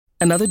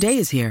Another day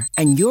is here,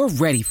 and you're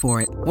ready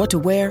for it. What to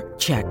wear?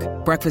 Check.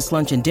 Breakfast,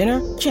 lunch, and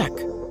dinner? Check.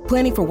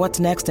 Planning for what's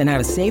next and how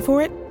to save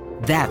for it?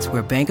 That's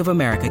where Bank of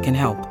America can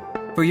help.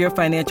 For your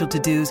financial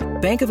to-dos,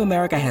 Bank of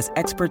America has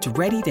experts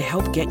ready to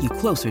help get you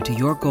closer to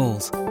your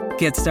goals.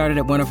 Get started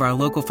at one of our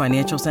local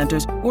financial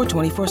centers or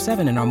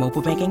 24/7 in our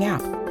mobile banking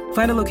app.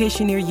 Find a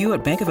location near you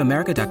at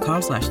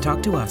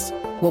bankofamerica.com/talktous.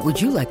 What would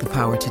you like the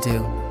power to do?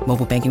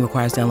 Mobile banking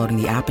requires downloading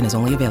the app and is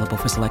only available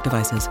for select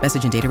devices.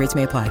 Message and data rates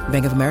may apply.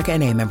 Bank of America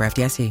N.A., member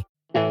FDIC.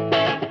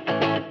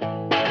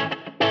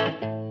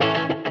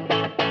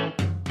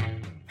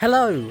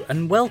 Hello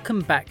and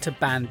welcome back to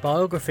Band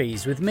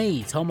Biographies with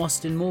me, Tom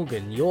Austin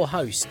Morgan, your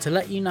host, to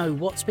let you know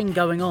what's been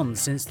going on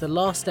since the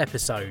last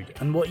episode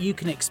and what you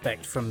can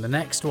expect from the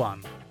next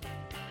one.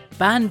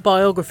 Band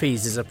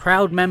Biographies is a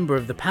proud member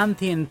of the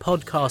Pantheon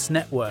podcast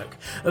network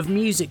of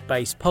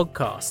music-based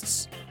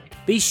podcasts.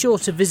 Be sure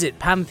to visit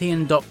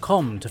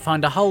pantheon.com to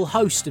find a whole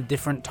host of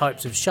different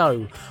types of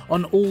show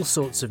on all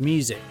sorts of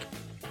music.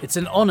 It's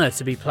an honour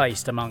to be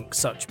placed amongst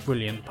such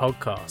brilliant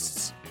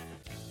podcasts.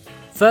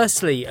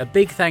 Firstly, a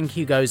big thank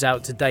you goes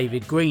out to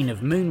David Green of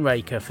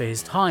Moonraker for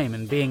his time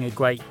and being a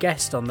great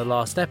guest on the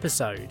last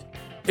episode.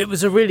 It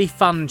was a really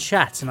fun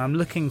chat and I'm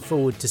looking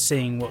forward to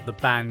seeing what the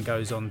band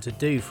goes on to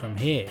do from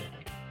here.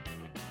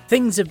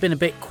 Things have been a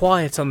bit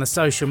quiet on the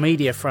social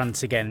media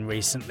front again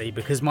recently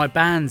because my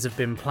bands have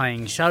been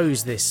playing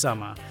shows this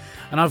summer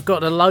and I've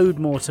got a load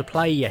more to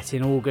play yet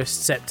in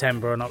August,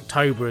 September and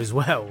October as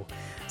well.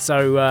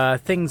 So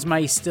things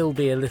may still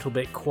be a little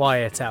bit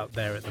quiet out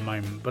there at the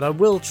moment, but I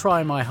will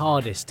try my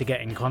hardest to get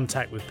in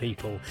contact with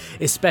people,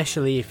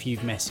 especially if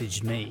you've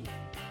messaged me.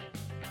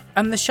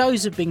 And the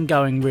shows have been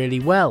going really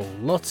well,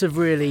 lots of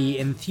really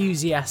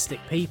enthusiastic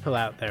people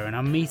out there and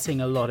I'm meeting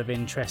a lot of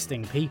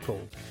interesting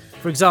people.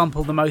 For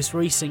example, the most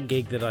recent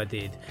gig that I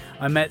did,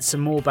 I met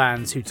some more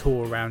bands who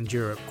tour around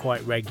Europe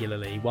quite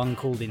regularly, one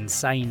called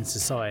Insane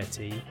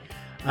Society,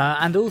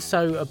 and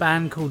also a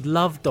band called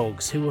Love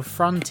Dogs who were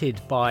fronted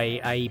by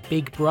a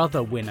Big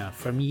Brother winner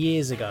from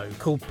years ago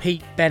called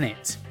Pete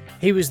Bennett.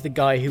 He was the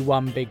guy who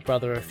won Big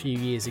Brother a few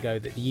years ago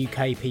that the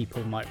UK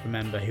people might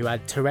remember, who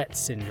had Tourette's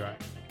syndrome.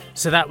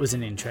 So that was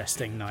an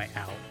interesting night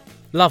out.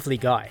 Lovely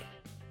guy.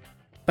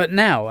 But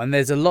now, and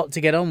there's a lot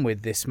to get on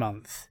with this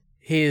month,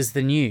 here's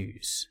the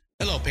news.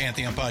 Hello,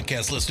 Pantheon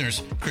podcast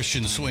listeners.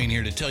 Christian Swain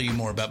here to tell you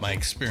more about my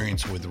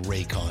experience with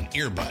Raycon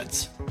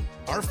earbuds.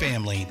 Our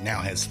family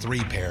now has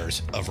 3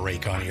 pairs of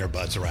Raycon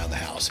earbuds around the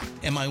house,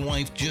 and my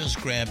wife just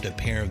grabbed a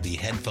pair of the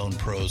Headphone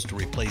Pros to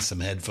replace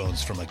some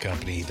headphones from a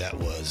company that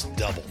was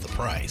double the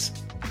price.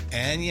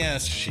 And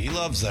yes, she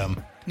loves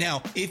them.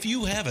 Now, if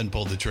you haven't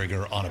pulled the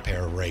trigger on a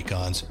pair of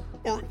Raycons,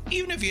 or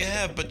even if you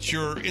have but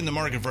you're in the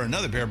market for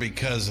another pair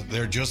because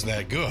they're just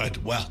that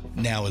good, well,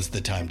 now is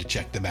the time to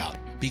check them out,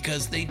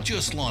 because they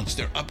just launched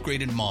their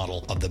upgraded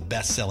model of the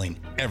best-selling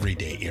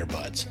everyday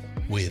earbuds.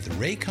 With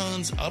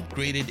Raycon's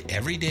upgraded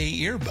everyday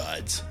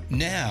earbuds,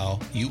 now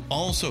you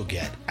also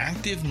get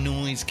active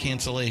noise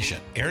cancellation,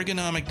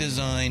 ergonomic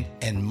design,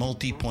 and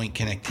multi-point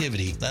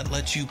connectivity that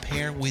lets you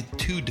pair with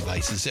 2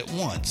 devices at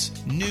once.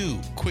 New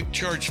quick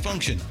charge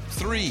function,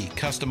 3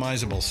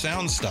 customizable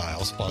sound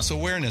styles, plus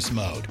awareness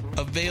mode.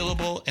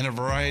 Available in a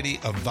variety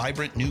of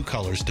vibrant new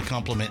colors to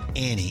complement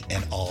any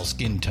and all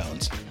skin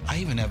tones. I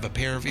even have a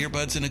pair of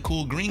earbuds in a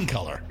cool green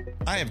color.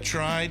 I have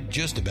tried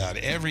just about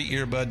every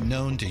earbud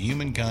known to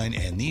humankind,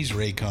 and these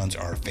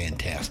Raycons are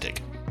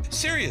fantastic.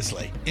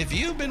 Seriously, if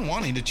you've been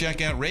wanting to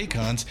check out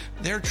Raycons,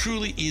 there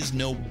truly is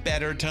no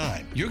better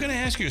time. You're going to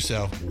ask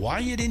yourself why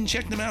you didn't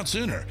check them out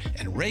sooner,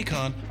 and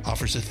Raycon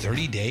offers a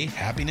 30-day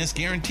happiness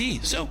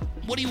guarantee. So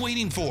what are you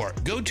waiting for?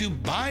 Go to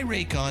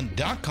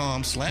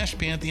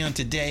buyraycon.com/Pantheon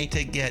today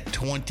to get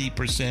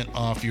 20%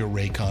 off your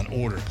Raycon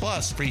order,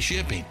 plus free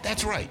shipping.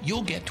 That's right,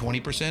 you'll get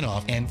 20%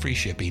 off and free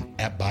shipping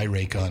at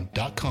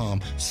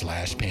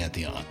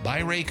buyraycon.com/Pantheon.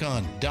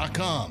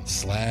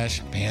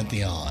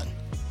 buyraycon.com/Pantheon.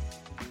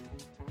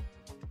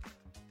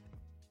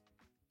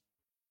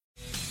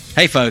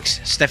 Hey folks,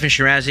 Stefan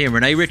Shirazi and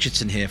Renee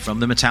Richardson here from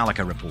the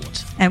Metallica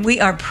Report. And we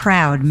are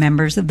proud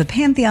members of the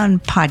Pantheon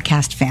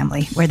podcast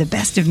family, where the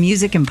best of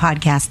music and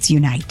podcasts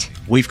unite.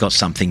 We've got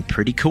something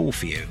pretty cool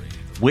for you.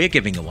 We're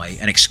giving away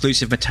an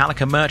exclusive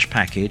Metallica merch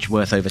package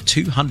worth over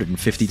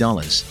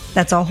 $250.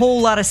 That's a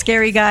whole lot of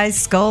Scary Guys,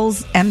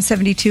 Skulls,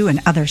 M72,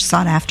 and other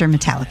sought-after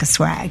Metallica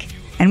swag.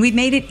 And we've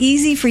made it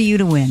easy for you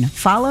to win.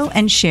 Follow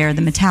and share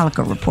the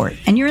Metallica Report,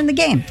 and you're in the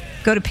game.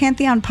 Go to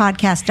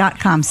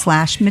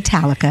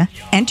pantheonpodcast.com/Metallica,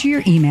 enter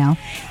your email,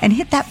 and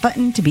hit that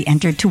button to be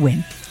entered to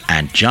win.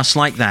 And just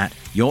like that,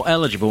 you're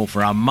eligible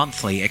for our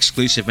monthly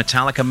exclusive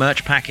Metallica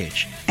merch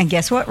package. And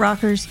guess what,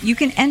 rockers? You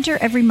can enter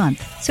every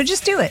month, so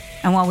just do it.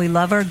 And while we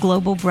love our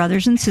global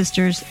brothers and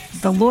sisters,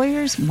 the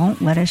lawyers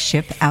won't let us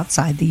ship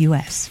outside the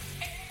U.S.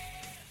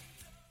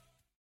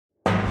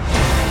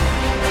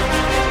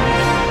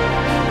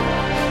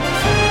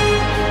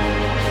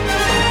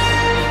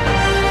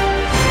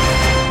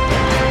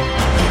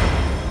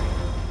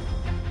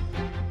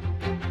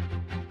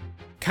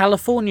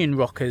 Californian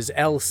rockers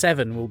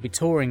L7 will be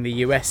touring the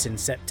US in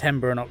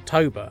September and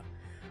October,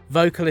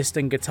 Vocalist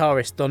and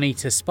guitarist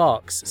Donita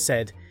Sparks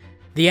said,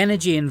 "The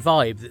energy and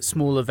vibe that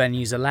smaller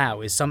venues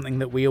allow is something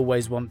that we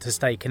always want to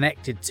stay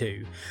connected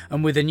to,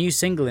 and with a new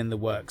single in the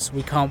works,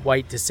 we can't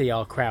wait to see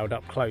our crowd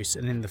up close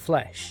and in the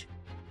flesh."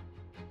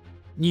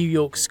 New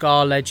York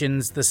ska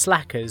legends The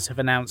Slackers have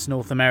announced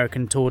North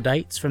American tour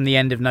dates from the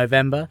end of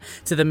November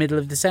to the middle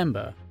of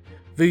December.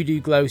 Voodoo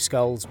Glow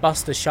Skulls,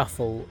 Buster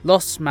Shuffle,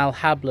 Los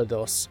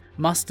Malhablados,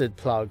 Mustard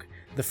Plug,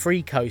 The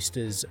Free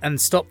Coasters and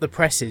Stop the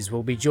Presses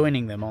will be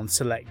joining them on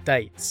select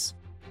dates.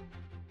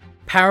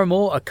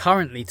 Paramore are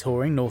currently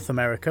touring North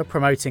America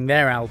promoting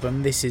their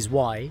album This Is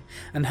Why,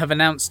 and have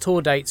announced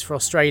tour dates for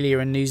Australia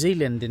and New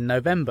Zealand in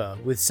November,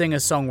 with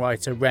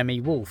singer-songwriter Remy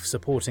Wolf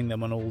supporting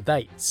them on all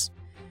dates.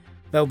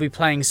 They'll be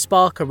playing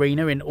Spark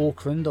Arena in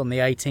Auckland on the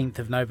 18th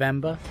of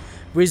November,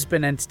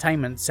 Brisbane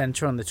Entertainment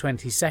Centre on the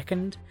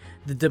 22nd,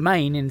 the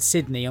Domain in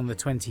Sydney on the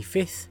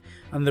 25th,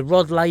 and the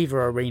Rod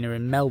Laver Arena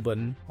in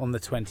Melbourne on the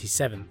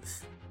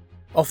 27th.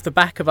 Off the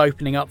back of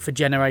opening up for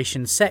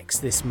Generation Sex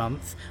this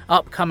month,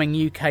 upcoming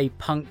UK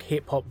punk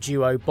hip-hop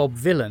duo Bob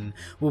Vylan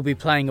will be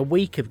playing a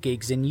week of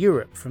gigs in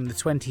Europe from the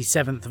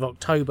 27th of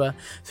October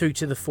through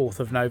to the 4th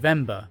of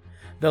November.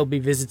 They'll be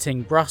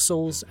visiting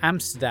Brussels,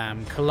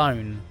 Amsterdam,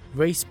 Cologne,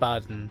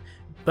 Wiesbaden,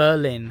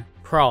 Berlin,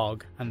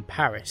 Prague and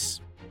Paris.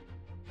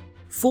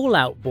 Fall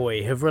Out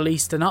Boy have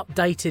released an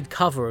updated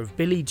cover of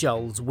Billy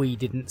Joel's We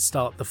Didn't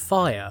Start the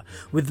Fire,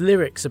 with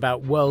lyrics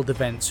about world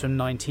events from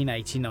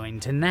 1989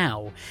 to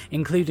now,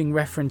 including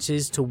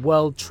references to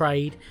world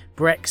trade,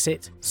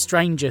 Brexit,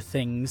 Stranger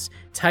Things,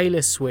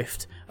 Taylor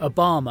Swift,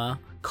 Obama,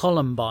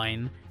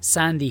 Columbine,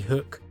 Sandy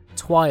Hook,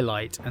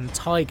 Twilight and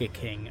Tiger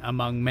King,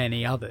 among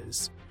many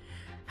others.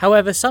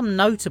 However, some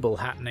notable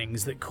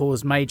happenings that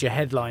caused major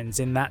headlines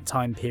in that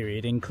time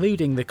period,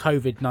 including the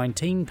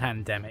COVID-19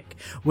 pandemic,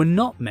 were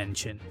not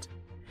mentioned.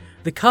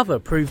 The cover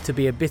proved to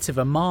be a bit of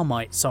a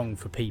Marmite song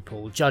for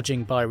people,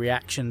 judging by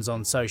reactions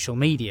on social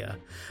media.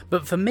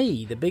 But for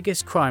me, the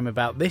biggest crime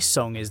about this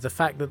song is the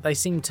fact that they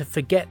seem to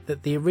forget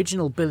that the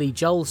original Billy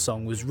Joel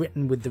song was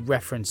written with the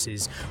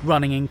references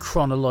running in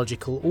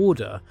chronological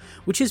order,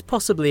 which is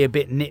possibly a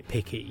bit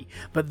nitpicky,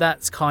 but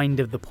that's kind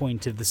of the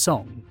point of the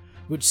song,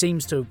 which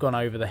seems to have gone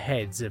over the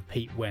heads of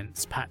Pete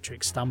Wentz,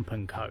 Patrick Stump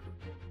and co.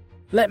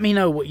 Let me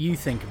know what you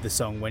think of the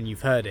song when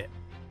you've heard it.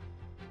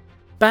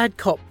 Bad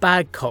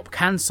Cop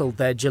cancelled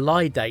their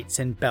July dates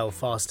in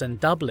Belfast and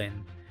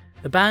Dublin.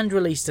 The band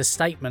released a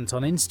statement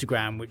on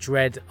Instagram which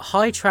read,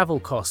 "High travel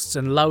costs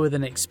and lower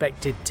than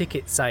expected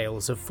ticket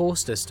sales have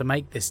forced us to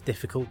make this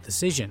difficult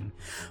decision.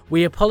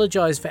 We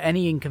apologise for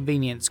any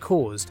inconvenience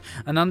caused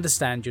and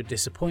understand your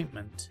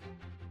disappointment.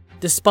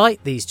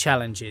 Despite these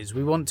challenges,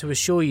 we want to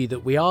assure you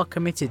that we are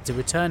committed to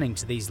returning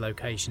to these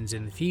locations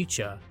in the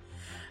future.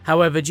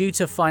 However, due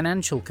to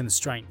financial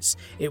constraints,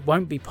 it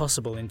won't be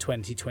possible in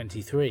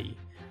 2023.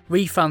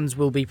 Refunds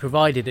will be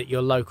provided at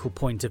your local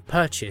point of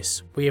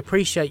purchase. We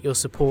appreciate your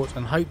support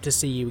and hope to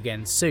see you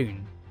again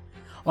soon."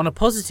 On a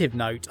positive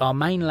note, our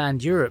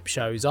mainland Europe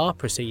shows are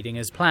proceeding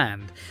as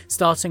planned,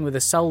 starting with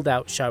a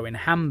sold-out show in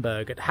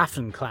Hamburg at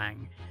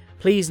Hafenklang.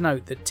 Please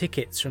note that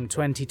tickets from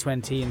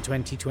 2020 and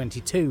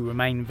 2022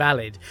 remain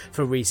valid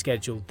for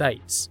rescheduled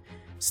dates.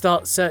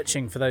 Start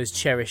searching for those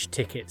cherished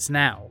tickets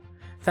now.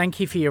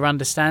 Thank you for your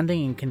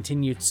understanding and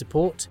continued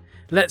support.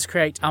 Let's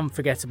create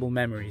unforgettable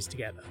memories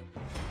together.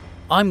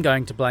 I'm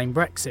going to blame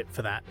Brexit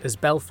for that, as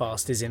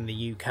Belfast is in the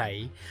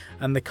UK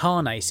and the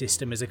Carnet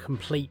system is a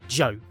complete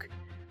joke.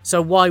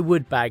 So why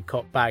would Bad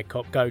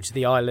Cop go to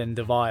the island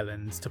of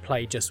Ireland to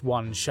play just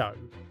one show?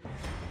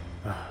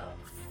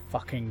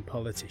 Fucking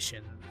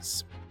politicians.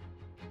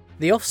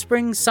 The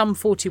Offspring, Sum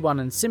 41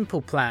 and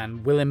Simple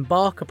Plan will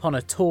embark upon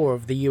a tour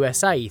of the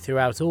USA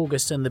throughout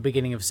August and the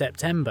beginning of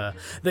September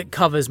that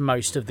covers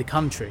most of the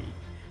country.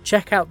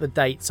 Check out the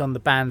dates on the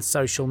band's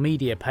social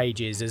media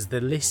pages as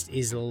the list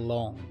is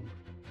long.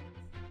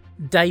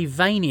 Dave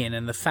Vanian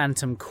and the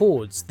Phantom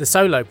Chords, the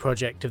solo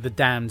project of the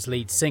Damned's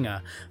lead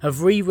singer,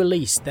 have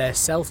re-released their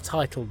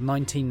self-titled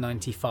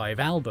 1995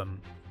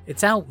 album.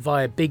 It's out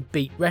via Big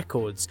Beat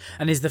Records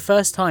and is the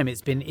first time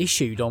it's been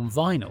issued on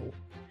vinyl.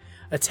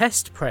 A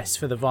test press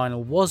for the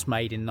vinyl was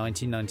made in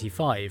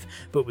 1995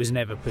 but was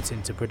never put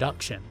into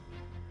production.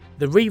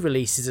 The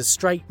re-release is a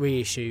straight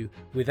reissue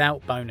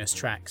without bonus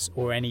tracks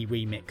or any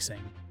remixing.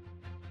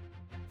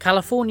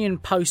 Californian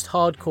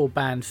post-hardcore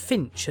band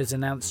Finch has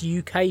announced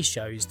UK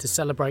shows to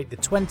celebrate the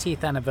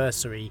 20th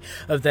anniversary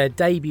of their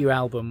debut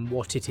album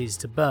What It Is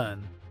to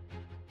Burn.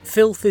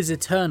 Filth is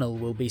Eternal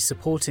will be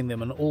supporting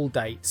them on all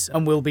dates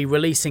and will be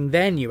releasing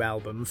their new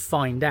album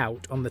Find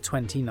Out on the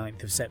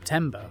 29th of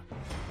September.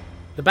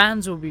 The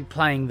bands will be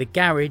playing The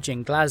Garage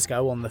in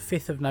Glasgow on the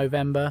 5th of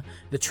November,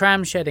 the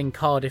Tramshed in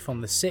Cardiff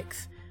on the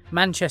 6th,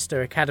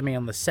 Manchester Academy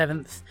on the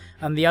 7th,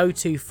 and the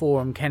O2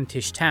 Forum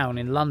Kentish Town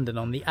in London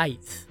on the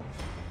 8th.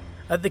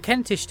 At the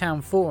Kentish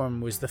Town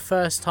Forum was the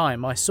first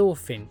time I saw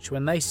Finch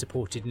when they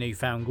supported New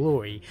Found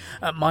Glory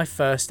at my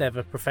first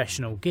ever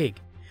professional gig,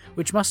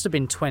 which must have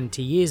been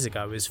 20 years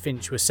ago as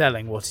Finch were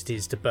selling What It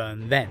Is to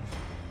Burn then.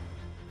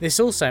 This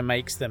also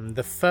makes them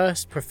the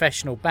first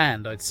professional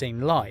band I'd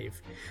seen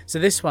live, so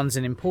this one's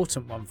an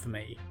important one for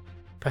me.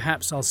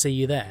 Perhaps I'll see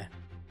you there.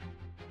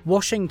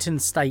 Washington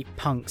State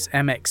Punk's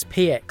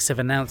MXPX have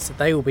announced that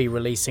they will be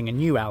releasing a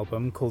new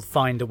album called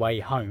Find a Way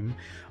Home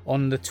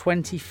on the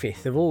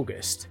 25th of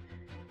August.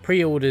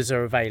 Pre-orders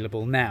are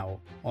available now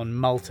on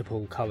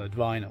multiple coloured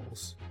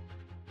vinyls.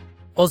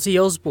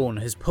 Ozzy Osbourne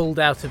has pulled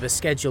out of a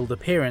scheduled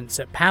appearance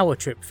at Power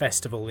Trip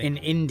Festival in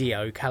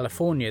Indio,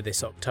 California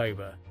this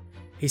October.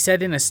 He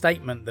said in a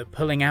statement that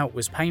pulling out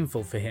was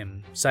painful for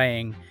him,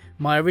 saying,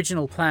 "My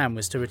original plan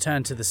was to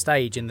return to the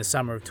stage in the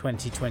summer of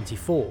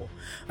 2024,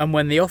 and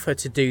when the offer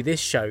to do this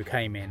show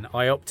came in,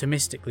 I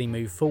optimistically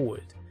moved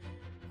forward.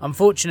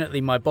 Unfortunately,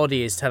 my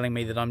body is telling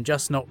me that I'm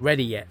just not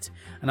ready yet,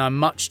 and I'm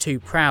much too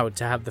proud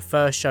to have the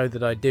first show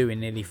that I do in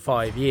nearly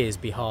 5 years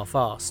be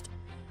half-assed.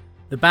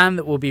 The band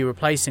that will be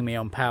replacing me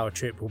on Power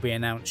Trip will be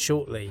announced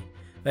shortly.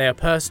 They are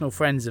personal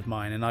friends of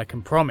mine, and I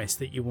can promise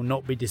that you will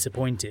not be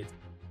disappointed.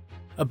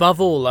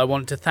 Above all, I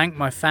want to thank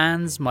my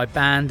fans, my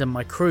band and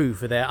my crew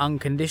for their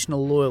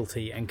unconditional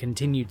loyalty and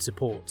continued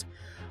support.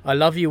 I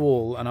love you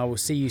all and I will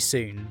see you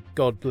soon.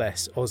 God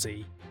bless,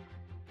 Ozzy."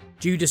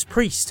 Judas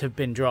Priest have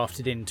been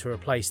drafted in to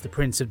replace the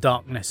Prince of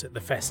Darkness at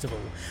the festival,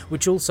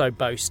 which also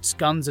boasts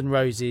Guns N'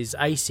 Roses,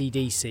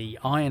 AC/DC,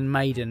 Iron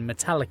Maiden,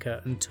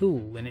 Metallica and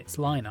Tool in its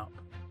lineup.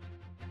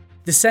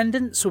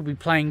 Descendants will be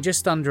playing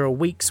just under a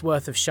week's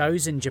worth of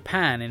shows in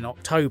Japan in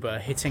October,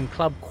 hitting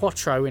Club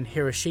Quattro in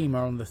Hiroshima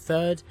on the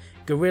 3rd,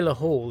 Gorilla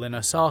Hall in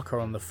Osaka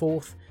on the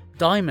 4th,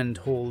 Diamond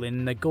Hall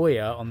in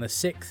Nagoya on the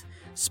 6th,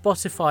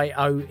 Spotify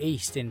O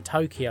East in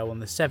Tokyo on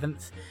the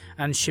 7th,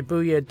 and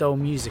Shibuya Dole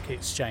Music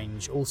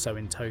Exchange also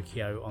in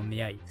Tokyo on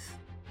the 8th.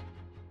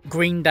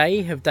 Green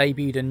Day have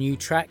debuted a new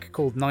track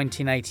called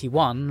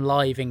 1981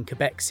 live in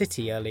Quebec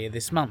City earlier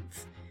this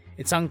month.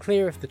 It's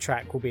unclear if the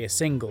track will be a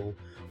single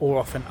or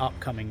off an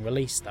upcoming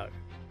release though.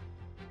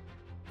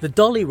 The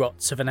Dolly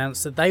Rots have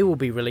announced that they will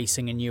be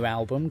releasing a new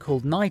album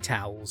called Night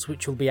Owls,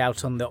 which will be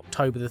out on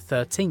October the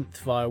 13th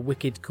via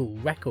Wicked Cool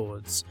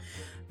Records.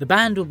 The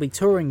band will be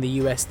touring the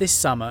US this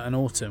summer and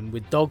autumn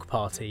with Dog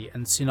Party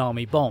and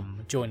Tsunami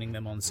Bomb joining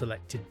them on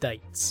selected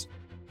dates.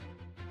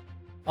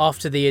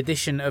 After the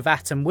addition of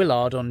Atom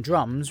Willard on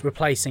drums,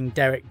 replacing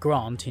Derek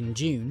Grant in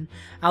June,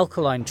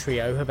 Alkaline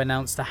Trio have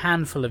announced a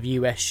handful of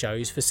US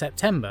shows for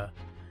September.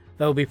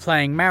 They'll be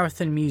playing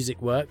Marathon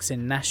Music Works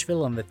in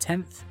Nashville on the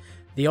 10th,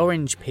 The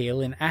Orange Peel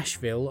in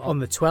Asheville on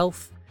the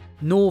 12th,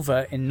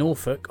 Norva in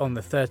Norfolk on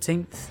the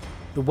 13th,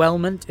 The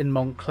Wellmont in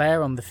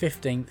Montclair on the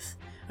 15th,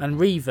 and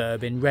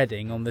Reverb in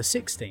Reading on the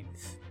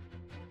 16th.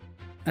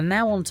 And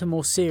now on to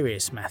more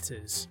serious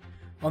matters.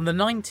 On the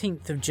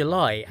 19th of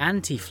July,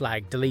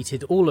 Anti-Flag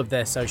deleted all of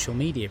their social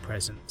media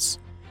presence.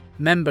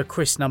 Member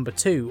Chris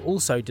No.2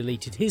 also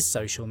deleted his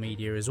social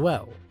media as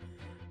well.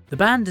 The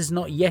band has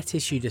not yet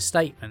issued a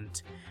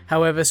statement.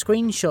 However,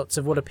 screenshots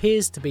of what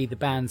appears to be the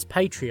band's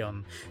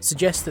Patreon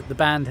suggest that the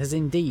band has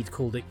indeed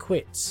called it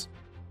quits.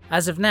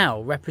 As of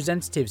now,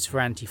 representatives for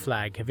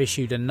Anti-Flag have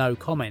issued a no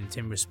comment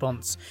in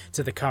response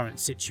to the current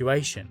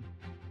situation.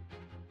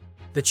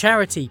 The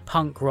charity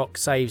Punk Rock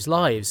Saves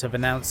Lives have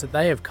announced that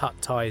they have cut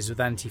ties with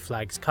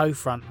Anti-Flag's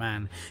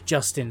co-frontman,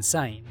 Just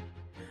Insane.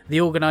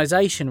 The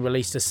organisation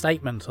released a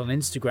statement on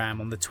Instagram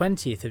on the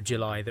 20th of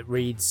July that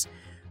reads,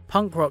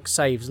 "Punk Rock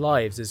Saves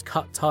Lives has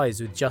cut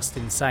ties with Just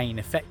Insane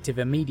effective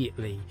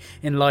immediately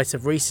in light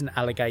of recent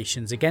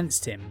allegations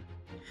against him.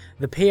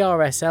 The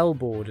PRSL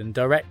board and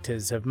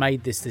directors have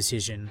made this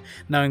decision,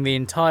 knowing the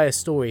entire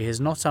story has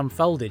not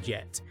unfolded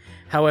yet.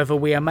 However,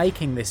 we are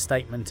making this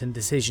statement and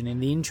decision in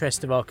the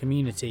interest of our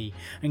community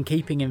and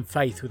keeping in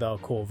faith with our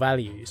core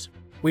values.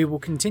 We will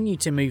continue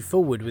to move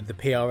forward with the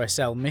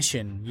PRSL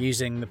mission,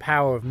 using the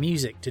power of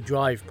music to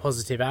drive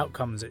positive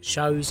outcomes at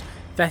shows,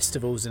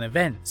 festivals and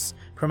events,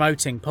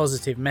 promoting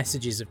positive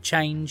messages of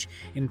change,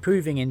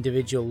 improving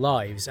individual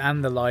lives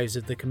and the lives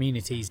of the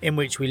communities in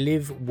which we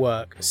live,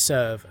 work,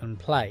 serve and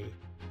play."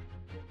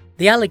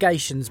 The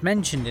allegations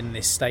mentioned in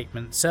this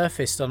statement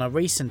surfaced on a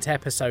recent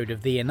episode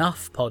of the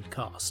Enough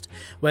podcast,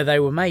 where they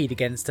were made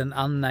against an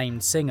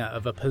unnamed singer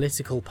of a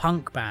political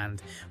punk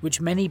band,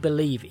 which many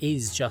believe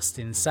is Just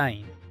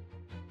Insane.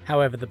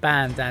 However, the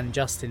band and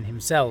Justin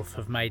himself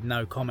have made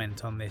no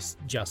comment on this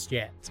just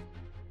yet.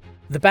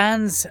 The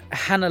bands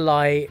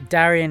Hanalei,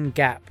 Darien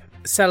Gap,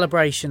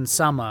 Celebration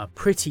Summer,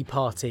 Pretty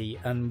Party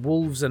and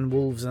Wolves and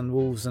Wolves and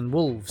Wolves and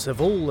Wolves have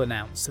all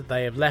announced that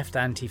they have left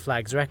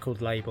Anti-Flag's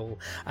record label,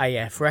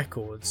 AF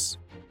Records.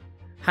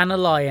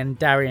 Hanalei and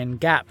Darien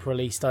Gap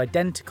released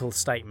identical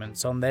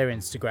statements on their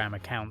Instagram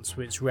accounts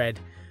which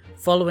read,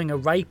 "Following a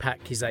rape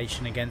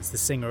accusation against the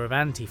singer of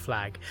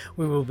Anti-Flag,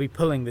 we will be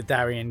pulling the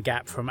Darien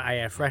Gap from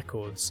AF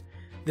Records.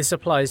 This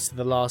applies to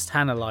the last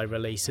Hanalei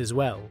release as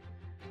well.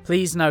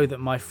 Please know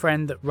that my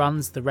friend that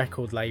runs the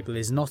record label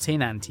is not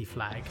in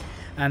Anti-Flag,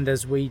 and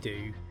as we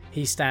do,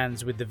 he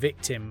stands with the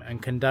victim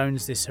and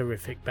condones this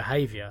horrific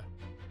behaviour.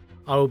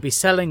 I will be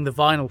selling the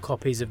vinyl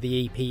copies of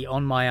the EP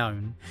on my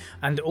own,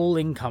 and all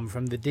income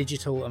from the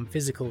digital and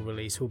physical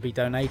release will be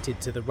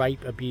donated to the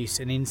Rape, Abuse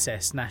and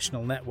Incest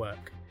National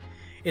Network.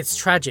 It's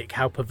tragic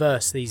how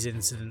perverse these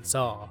incidents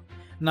are.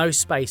 No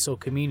space or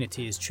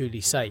community is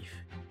truly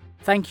safe.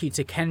 Thank you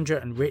to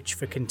Kendra and Rich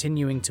for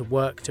continuing to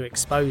work to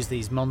expose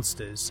these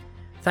monsters.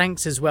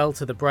 Thanks as well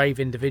to the brave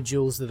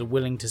individuals that are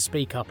willing to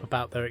speak up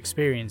about their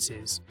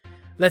experiences.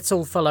 Let's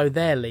all follow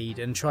their lead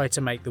and try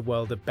to make the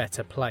world a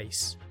better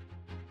place.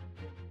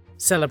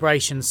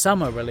 Celebration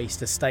Summer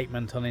released a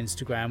statement on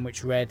Instagram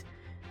which read,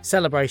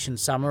 Celebration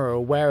Summer are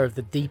aware of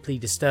the deeply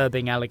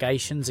disturbing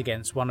allegations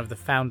against one of the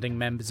founding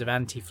members of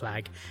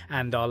Anti-Flag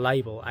and our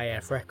label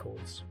AF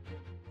Records.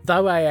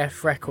 Though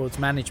AF Records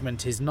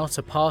management is not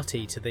a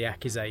party to the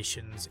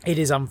accusations, it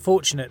is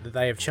unfortunate that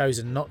they have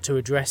chosen not to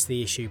address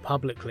the issue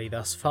publicly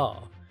thus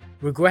far.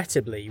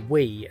 Regrettably,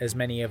 we, as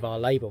many of our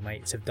label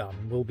mates have done,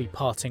 will be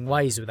parting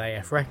ways with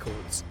AF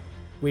Records.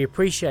 We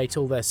appreciate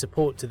all their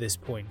support to this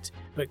point,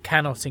 but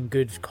cannot in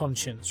good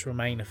conscience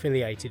remain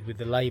affiliated with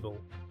the label.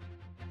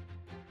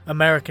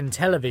 American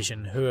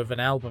Television, who have an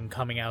album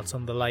coming out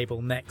on the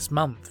label next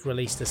month,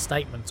 released a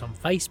statement on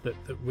Facebook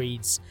that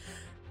reads,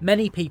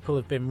 Many people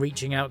have been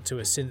reaching out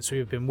to us since we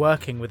have been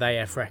working with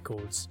AF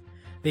Records.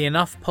 The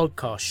Enough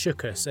podcast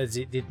shook us as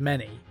it did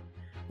many.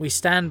 We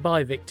stand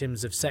by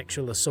victims of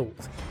sexual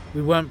assault.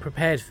 We weren't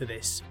prepared for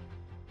this.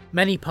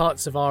 Many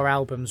parts of our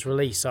album's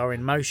release are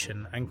in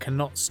motion and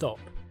cannot stop.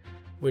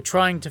 We're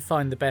trying to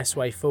find the best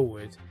way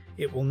forward.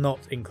 It will not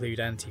include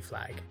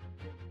Anti-Flag.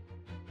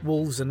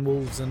 Wolves and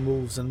Wolves and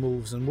Wolves and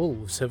Wolves and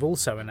Wolves have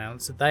also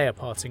announced that they are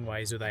parting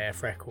ways with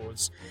AF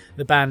Records.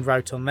 The band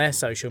wrote on their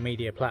social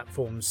media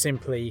platforms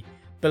simply,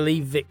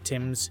 Believe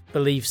victims,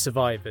 believe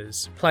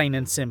survivors. Plain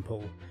and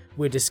simple.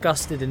 We're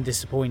disgusted and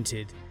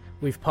disappointed.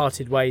 We've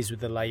parted ways with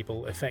the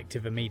label,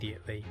 effective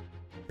immediately.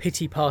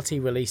 Pity Party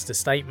released a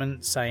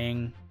statement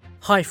saying,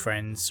 Hi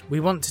friends, we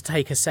want to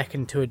take a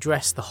second to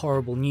address the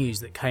horrible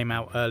news that came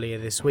out earlier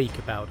this week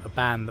about a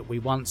band that we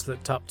once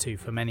looked up to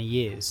for many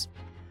years.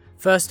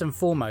 First and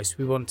foremost,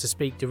 we want to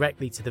speak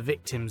directly to the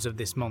victims of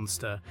this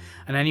monster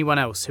and anyone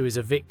else who is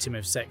a victim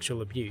of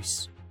sexual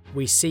abuse.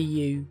 We see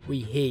you, we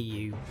hear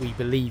you, we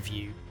believe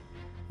you.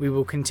 We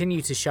will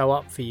continue to show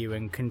up for you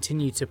and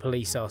continue to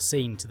police our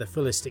scene to the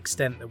fullest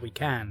extent that we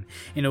can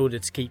in order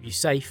to keep you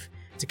safe,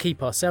 to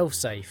keep ourselves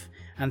safe,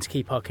 and to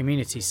keep our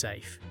community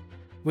safe.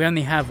 We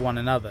only have one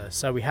another,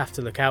 so we have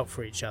to look out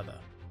for each other.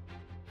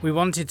 We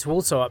wanted to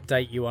also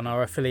update you on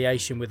our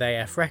affiliation with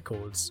AF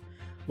Records.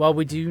 While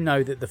we do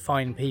know that the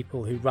fine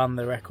people who run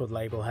the record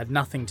label had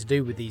nothing to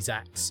do with these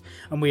acts,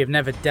 and we have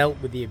never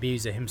dealt with the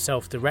abuser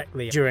himself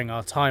directly during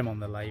our time on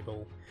the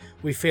label,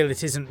 we feel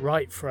it isn't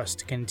right for us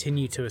to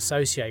continue to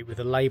associate with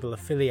a label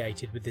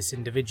affiliated with this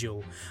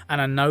individual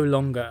and are no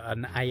longer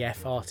an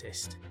AF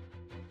artist.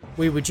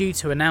 We were due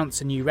to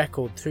announce a new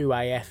record through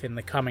AF in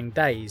the coming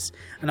days,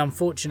 and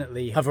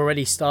unfortunately have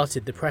already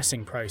started the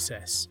pressing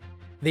process.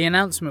 The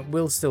announcement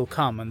will still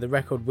come and the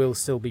record will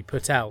still be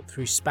put out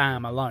through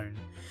spam alone,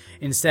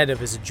 instead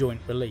of as a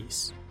joint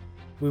release.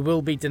 We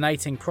will be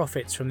donating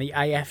profits from the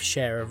AF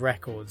share of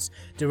records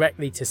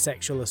directly to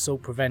sexual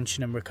assault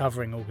prevention and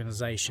recovering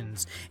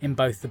organisations in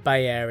both the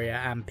Bay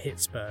Area and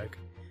Pittsburgh.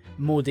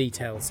 More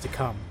details to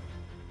come.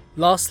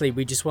 Lastly,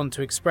 we just want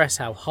to express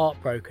how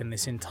heartbroken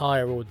this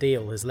entire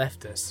ordeal has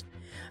left us.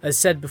 As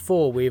said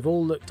before, we have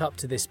all looked up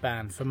to this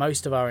band for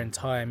most of our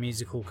entire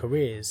musical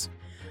careers.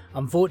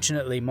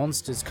 Unfortunately,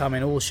 monsters come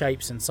in all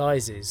shapes and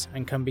sizes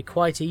and can be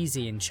quite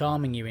easy in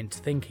charming you into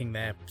thinking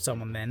they're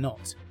someone they're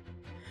not.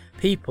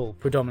 People,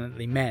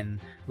 predominantly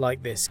men,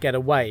 like this get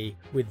away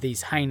with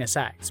these heinous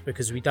acts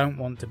because we don't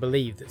want to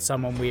believe that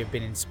someone we have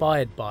been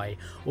inspired by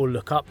or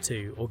look up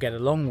to or get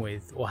along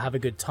with or have a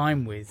good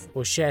time with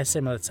or share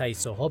similar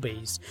tastes or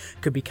hobbies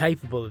could be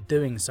capable of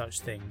doing such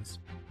things.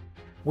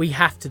 We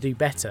have to do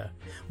better.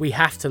 We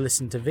have to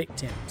listen to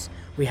victims.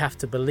 We have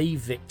to believe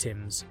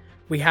victims.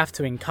 We have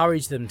to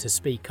encourage them to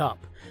speak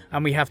up,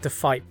 and we have to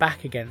fight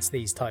back against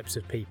these types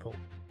of people.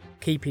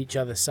 Keep each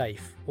other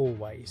safe,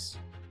 always.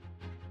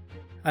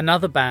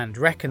 Another band,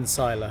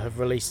 Reconciler, have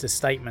released a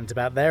statement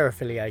about their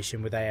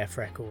affiliation with AF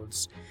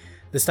Records.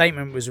 The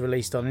statement was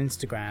released on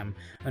Instagram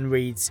and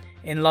reads,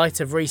 In light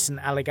of recent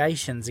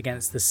allegations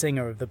against the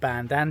singer of the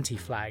band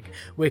Anti-Flag,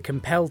 we're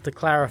compelled to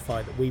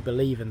clarify that we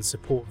believe and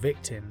support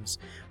victims.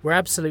 We're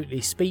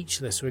absolutely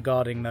speechless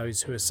regarding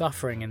those who are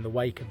suffering in the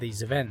wake of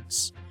these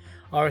events.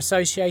 Our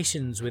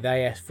associations with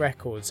AF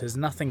Records has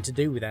nothing to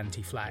do with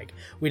Anti-Flag.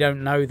 We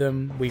don't know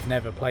them, we've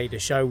never played a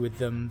show with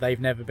them, they've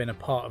never been a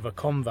part of a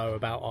convo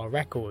about our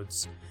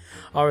records.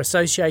 Our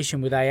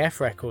association with AF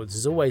Records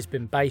has always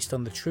been based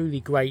on the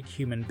truly great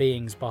human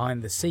beings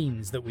behind the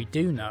scenes that we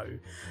do know,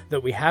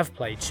 that we have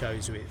played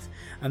shows with,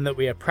 and that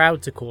we are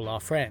proud to call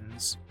our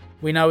friends.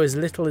 We know as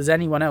little as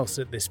anyone else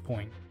at this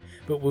point,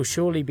 but we'll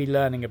surely be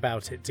learning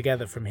about it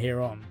together from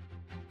here on.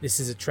 This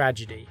is a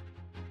tragedy.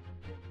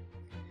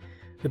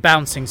 The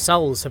Bouncing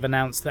Souls have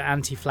announced that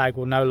Anti-Flag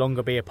will no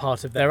longer be a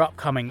part of their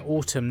upcoming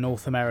autumn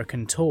North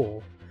American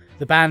tour.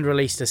 The band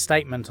released a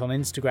statement on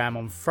Instagram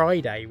on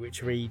Friday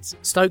which reads,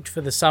 Stoked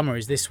for the summer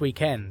is this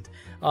weekend.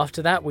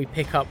 After that we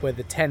pick up where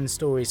the 10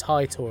 Stories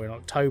High tour in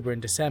October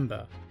and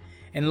December.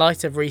 In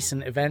light of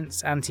recent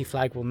events,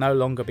 Anti-Flag will no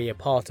longer be a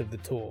part of the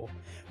tour.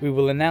 We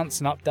will announce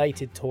an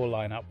updated tour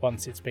lineup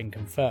once it's been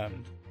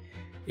confirmed.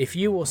 If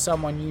you or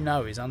someone you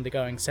know is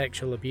undergoing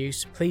sexual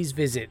abuse, please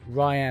visit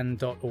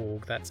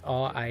RAINN.org, that's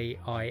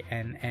RAINN.org,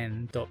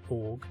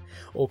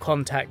 or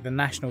contact the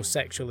National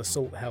Sexual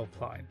Assault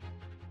Helpline.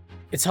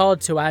 It's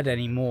hard to add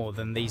any more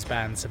than these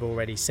bands have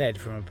already said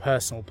from a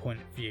personal point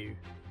of view.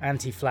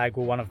 Anti-Flag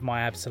were one of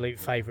my absolute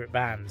favourite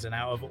bands, and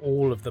out of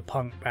all of the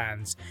punk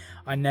bands,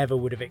 I never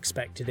would have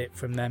expected it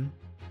from them.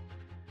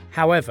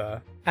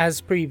 However,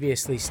 as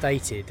previously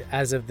stated,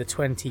 as of the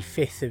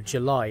 25th of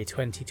July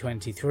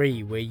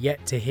 2023, we're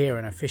yet to hear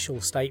an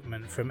official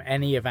statement from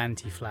any of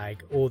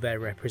Anti-Flag or their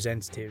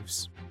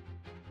representatives.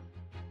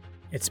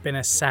 It's been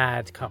a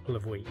sad couple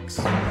of weeks.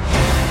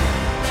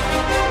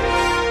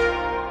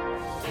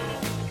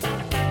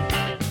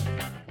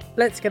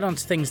 Let's get on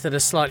to things that are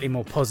slightly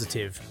more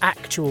positive,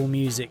 actual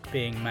music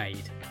being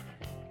made.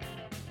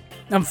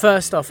 And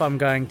first off, I'm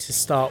going to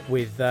start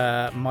with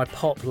my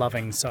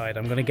pop-loving side.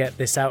 I'm going to get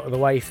this out of the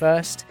way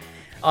first.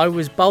 I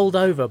was bowled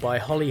over by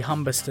Holly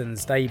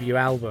Humberstone's debut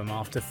album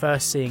after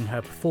first seeing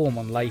her perform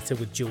on Later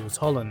with Jules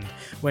Holland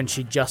when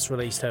she just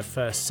released her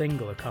first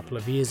single a couple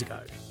of years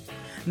ago.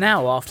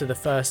 Now, after the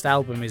first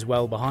album is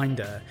well behind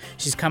her,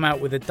 she's come out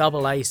with a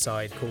double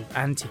A-side called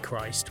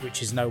Antichrist,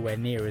 which is nowhere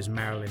near as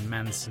Marilyn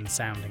Manson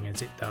sounding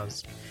as it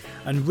does,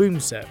 and Room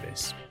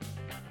Service.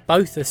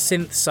 Both are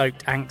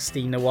synth-soaked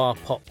angsty noir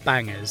pop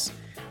bangers.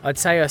 I'd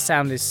say her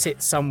sound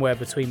sits somewhere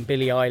between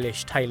Billie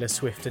Eilish, Taylor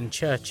Swift and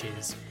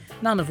Churches,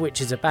 none of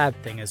which is a bad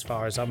thing as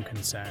far as I'm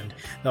concerned,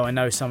 though I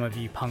know some of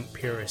you punk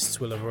purists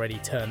will have already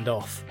turned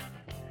off.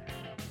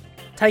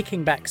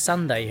 Taking Back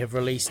Sunday have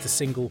released a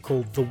single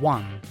called The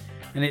One,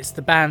 and it's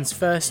the band's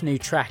first new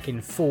track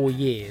in 4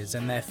 years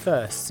and their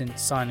first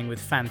since signing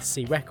with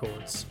Fantasy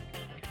Records.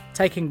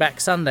 Taking Back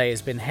Sunday has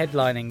been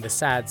headlining the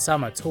Sad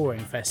Summer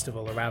Touring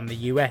Festival around the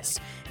US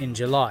in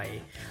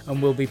July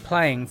and will be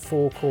playing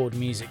Four Chord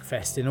Music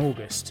Fest in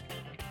August.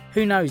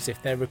 Who knows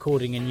if they're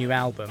recording a new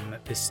album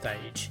at this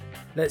stage?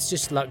 Let's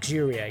just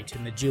luxuriate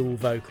in the dual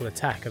vocal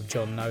attack of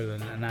John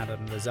Nolan and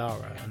Adam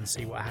Lazzara and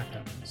see what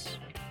happens.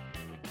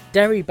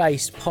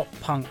 Derry-based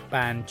pop-punk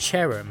band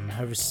Cherem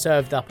have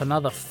served up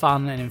another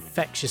fun and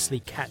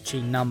infectiously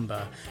catchy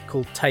number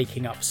called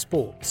Taking Up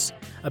Sports,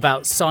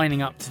 about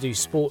signing up to do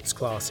sports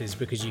classes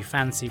because you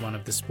fancy one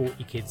of the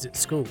sporty kids at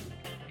school.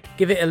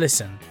 Give it a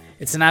listen,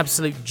 it's an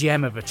absolute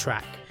gem of a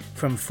track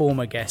from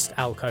former guest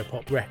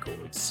Alcopop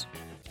Records.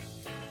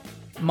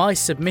 My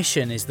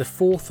Submission is the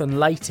fourth and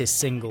latest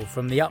single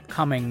from the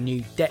upcoming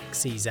new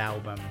Dexys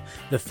album,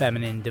 The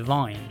Feminine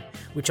Divine,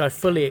 which I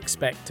fully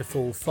expect to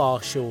fall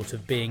far short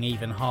of being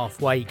even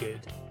halfway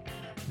good.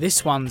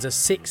 This one's a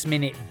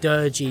 6-minute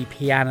dirgy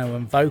piano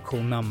and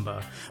vocal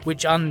number,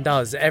 which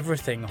undoes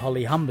everything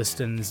Holly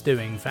Humberstone's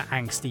doing for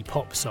angsty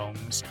pop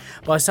songs,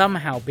 by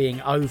somehow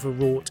being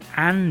overwrought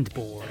and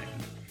boring.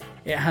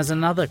 It has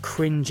another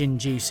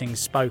cringe-inducing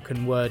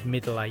spoken word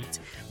middle eight,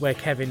 where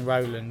Kevin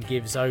Rowland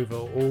gives over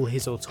all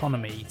his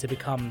autonomy to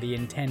become the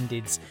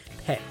intended's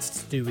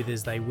pets to do with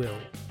as they will.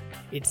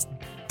 It's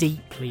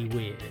deeply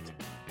weird.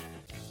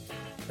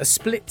 A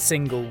split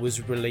single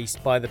was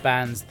released by the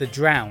bands The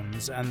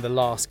Drowns and The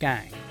Last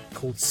Gang,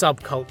 called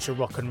Subculture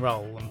Rock and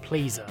Roll and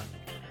Pleaser.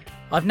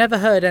 I've never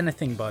heard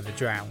anything by The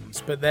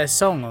Drowns, but their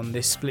song on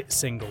this split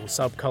single,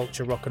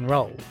 Subculture Rock and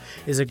Roll,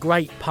 is a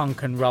great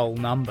punk and roll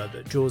number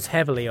that draws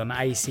heavily on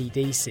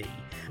AC/DC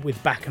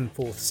with back and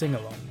forth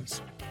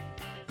sing-alongs.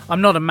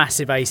 I'm not a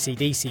massive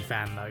AC/DC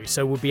fan though,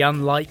 so would be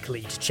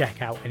unlikely to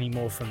check out any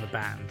more from the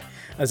band,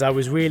 as I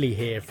was really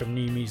here from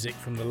new music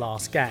from The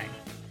Last Gang.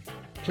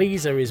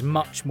 Pleaser is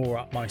much more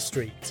up my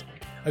street,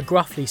 a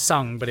gruffly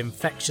sung but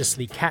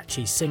infectiously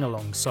catchy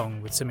sing-along song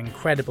with some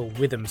incredible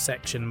rhythm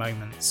section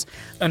moments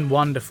and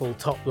wonderful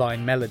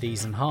top-line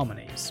melodies and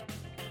harmonies.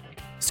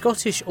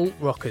 Scottish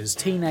alt-rockers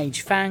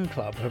Teenage Fan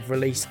Club have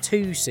released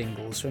 2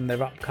 singles from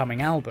their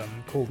upcoming album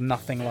called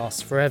Nothing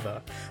Lasts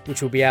Forever,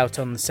 which will be out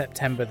on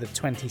September the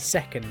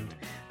 22nd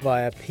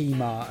via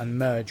Pima and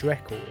Merge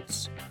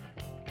Records.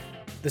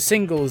 The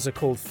singles are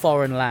called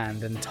Foreign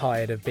Land and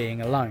Tired of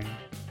Being Alone.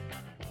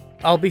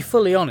 I'll be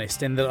fully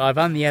honest in that I've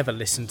only ever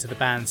listened to the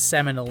band's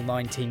seminal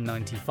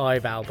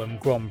 1995 album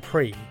Grand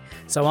Prix,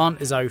 so aren't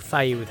as au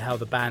fait with how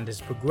the band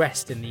has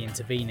progressed in the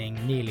intervening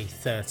nearly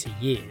 30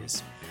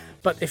 years.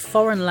 But if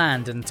Foreign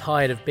Land and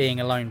Tired of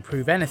Being Alone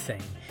prove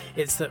anything,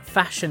 it's that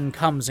fashion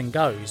comes and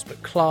goes,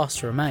 but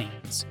class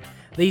remains.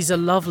 These are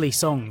lovely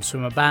songs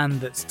from a band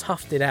that's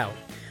toughed it out,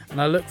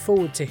 and I look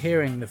forward to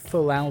hearing the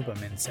full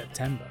album in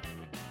September.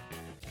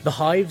 The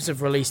Hives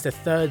have released a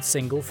 3rd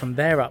single from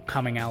their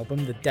upcoming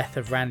album, The Death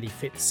of Randy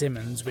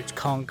Fitzsimmons, which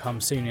can't come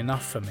soon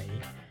enough for me.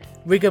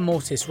 Rigor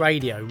Mortis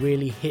Radio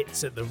really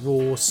hits at the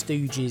raw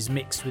Stooges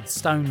mixed with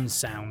Stones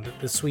sound that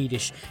the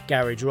Swedish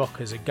garage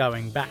rockers are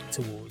going back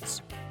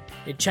towards.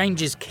 It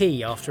changes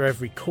key after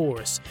every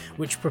chorus,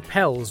 which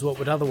propels what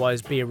would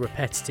otherwise be a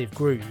repetitive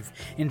groove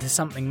into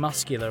something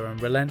muscular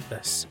and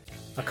relentless.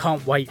 I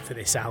can't wait for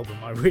this album,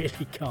 I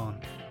really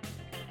can't.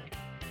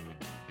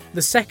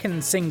 The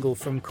second single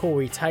from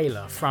Corey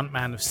Taylor,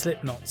 frontman of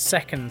Slipknot's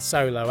second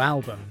solo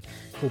album,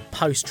 called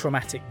Post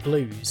Traumatic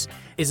Blues,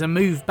 is a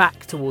move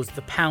back towards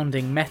the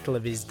pounding metal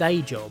of his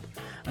day job,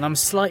 and I'm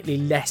slightly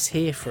less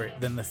here for it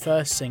than the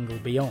first single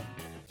Beyond.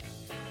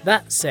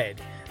 That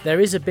said, there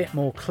is a bit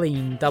more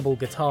clean double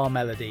guitar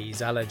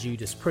melodies a la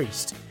Judas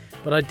Priest,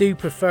 but I do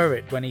prefer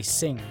it when he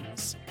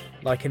sings,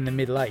 like in the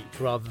middle eight,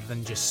 rather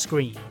than just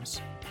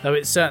screams, though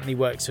it certainly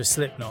works for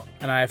Slipknot,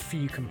 and I have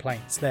few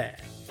complaints there.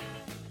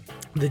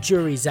 The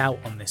jury's out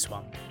on this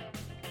one.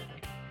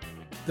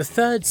 The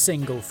third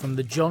single from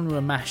the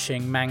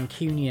genre-mashing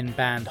Mancunian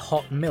band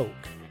Hot Milk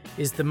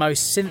is the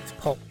most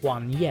synth-pop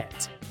one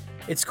yet.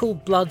 It's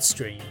called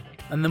Bloodstream,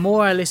 and the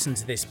more I listen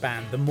to this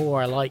band, the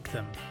more I like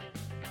them.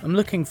 I'm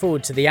looking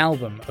forward to the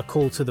album A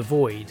Call to the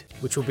Void,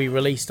 which will be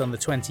released on the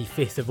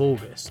 25th of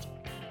August.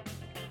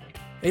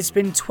 It's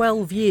been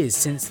 12 years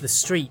since The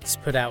Streets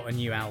put out a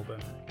new album.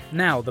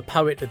 Now, the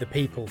poet of the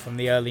people from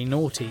the early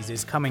noughties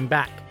is coming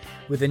back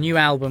with a new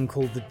album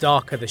called The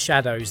Darker the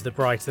Shadows, the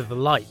Brighter the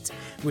Light,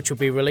 which will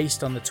be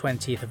released on the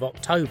 20th of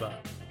October.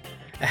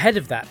 Ahead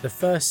of that, the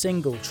first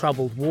single,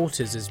 Troubled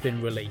Waters, has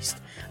been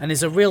released and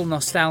is a real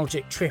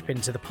nostalgic trip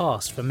into the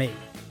past for me.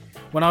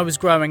 When I was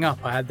growing up,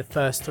 I had the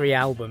first 3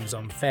 albums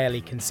on fairly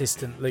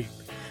consistent loop,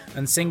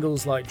 and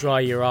singles like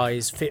Dry Your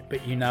Eyes, Fit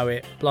But You Know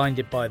It,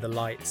 Blinded by the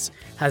Lights,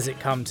 Has It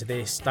Come to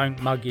This,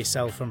 Don't Mug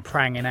Yourself and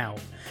Prangin'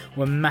 Out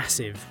were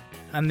massive,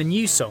 and the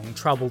new song,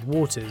 Troubled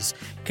Waters,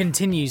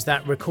 continues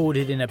that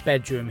recorded in a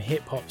bedroom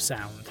hip-hop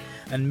sound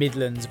and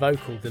Midlands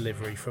vocal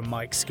delivery from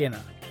Mike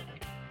Skinner.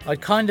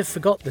 I'd kind of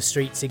forgot The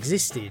Streets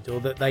existed, or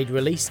that they'd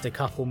released a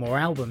couple more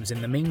albums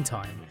in the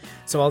meantime,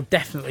 so I'll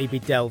definitely be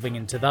delving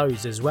into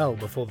those as well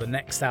before the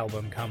next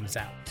album comes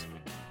out.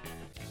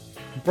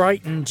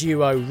 Brighton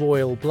duo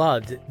Royal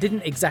Blood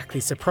didn't exactly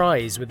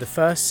surprise with the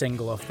first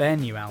single off their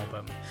new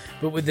album,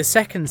 but with the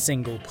second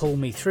single, Pull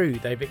Me Through,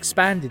 they've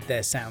expanded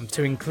their sound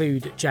to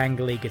include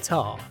jangly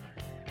guitar,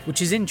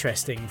 which is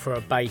interesting for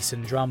a bass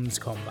and drums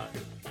combo.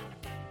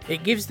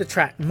 It gives the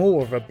track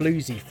more of a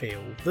bluesy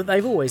feel that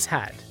they've always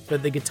had,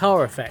 but the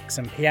guitar effects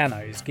and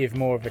pianos give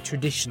more of a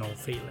traditional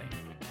feeling.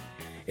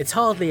 It's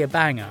hardly a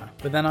banger,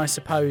 but then I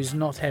suppose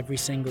not every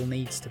single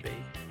needs to be.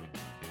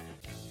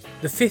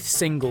 The fifth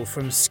single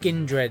from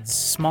Skindred's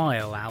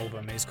Smile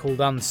album is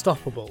called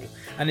Unstoppable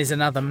and is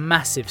another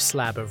massive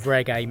slab of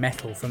reggae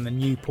metal from the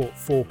Newport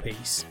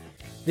 4-piece.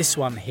 This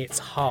one hits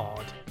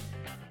hard.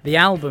 The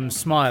album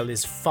Smile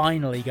is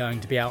finally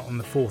going to be out on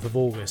the 4th of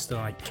August and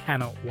I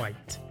cannot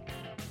wait.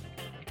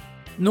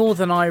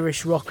 Northern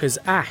Irish rockers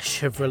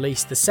Ash have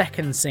released the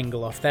second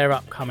single off their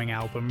upcoming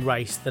album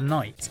Race the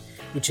Night,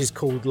 which is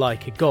called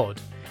Like a God,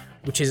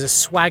 which is a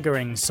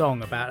swaggering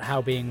song about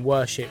how being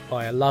worshipped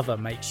by a lover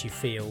makes you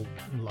feel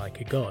like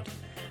a god.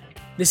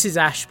 This is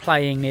Ash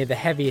playing near the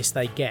heaviest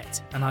they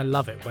get, and I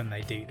love it when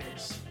they do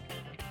this.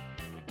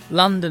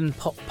 London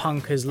pop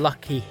punkers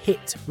Lucky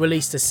Hit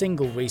released a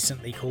single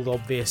recently called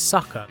Obvious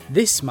Sucker.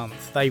 This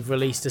month they've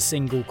released a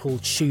single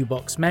called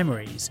Shoebox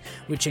Memories,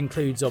 which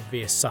includes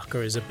Obvious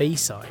Sucker as a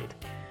B-side.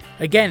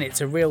 Again,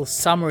 it's a real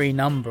summery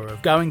number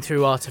of going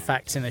through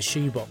artefacts in a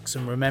shoebox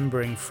and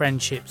remembering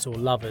friendships or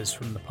lovers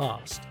from the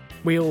past.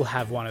 We all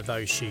have one of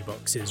those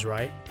shoeboxes,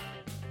 right?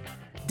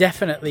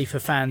 Definitely for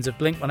fans of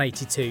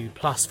Blink-182,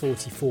 Plus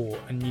 44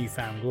 and New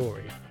Found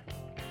Glory.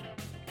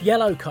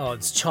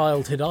 Yellowcard's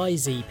Childhood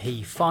Eyes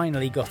EP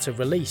finally got a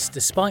release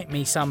despite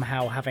me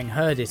somehow having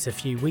heard it a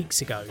few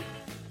weeks ago.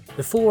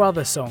 The 4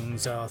 other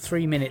songs are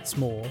 3 Minutes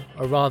More,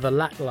 a rather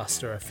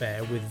lacklustre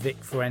affair with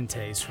Vic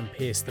Fuentes from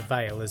Pierce the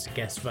Veil as a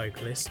guest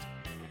vocalist.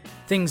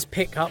 Things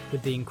pick up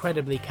with the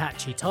incredibly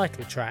catchy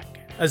title track,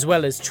 as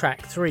well as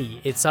track 3,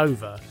 It's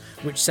Over,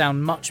 which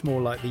sound much more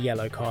like the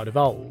Yellowcard of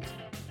old.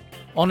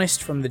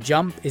 Honest from the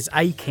Jump is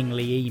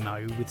achingly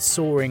emo with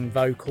soaring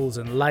vocals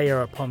and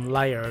layer upon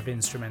layer of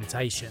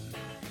instrumentation.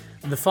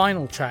 The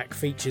final track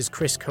features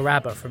Chris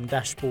Carrabba from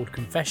Dashboard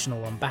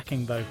Confessional on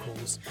backing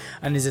vocals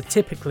and is a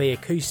typically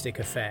acoustic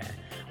affair,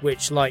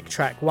 which, like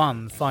track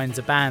 1, finds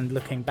a band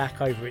looking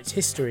back over its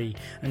history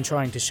and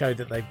trying to show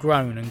that they've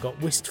grown and got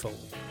wistful.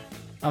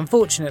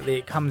 Unfortunately,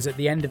 it comes at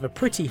the end of a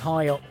pretty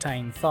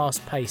high-octane,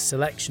 fast-paced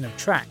selection of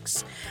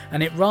tracks,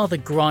 and it rather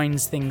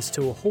grinds things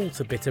to a halt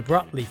a bit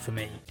abruptly for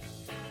me.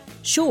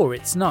 Sure,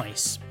 it's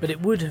nice, but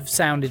it would have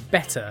sounded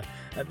better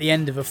at the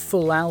end of a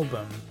full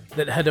album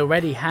that had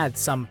already had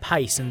some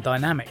pace and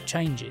dynamic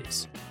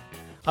changes.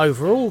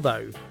 Overall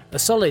though, a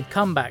solid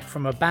comeback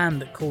from a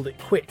band that called it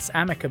quits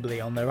amicably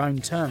on their own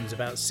terms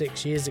about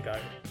 6 years ago.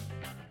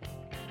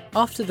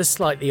 After the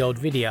slightly odd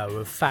video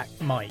of Fat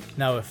Mike,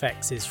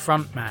 NoFX's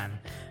frontman,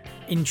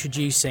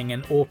 introducing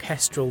an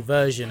orchestral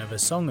version of a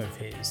song of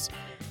his,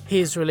 he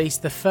has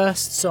released the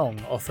first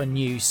song off a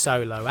new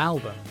solo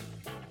album.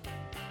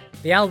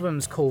 The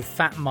album's called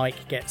Fat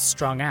Mike Gets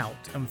Strung Out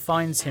and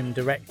finds him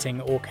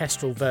directing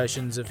orchestral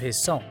versions of his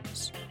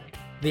songs.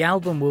 The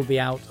album will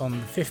be out on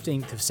the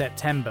 15th of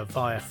September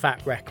via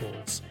Fat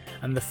Records,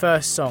 and the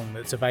first song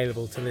that's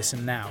available to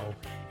listen now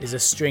is a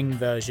string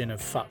version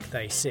of Fuck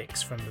Day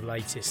 6 from the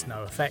latest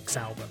NoFX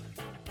album.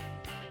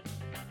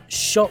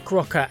 shock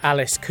rocker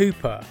Alice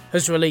Cooper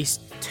has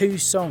released 2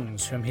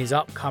 songs from his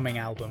upcoming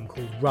album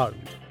called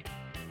Road,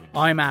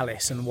 I'm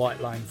Alice and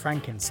White Line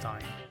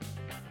Frankenstein.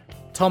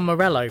 Tom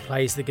Morello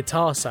plays the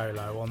guitar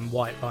solo on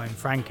White Line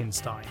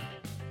Frankenstein.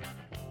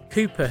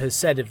 Cooper has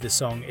said of the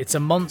song, "It's a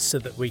monster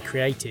that we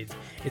created.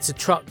 It's a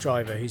truck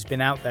driver who's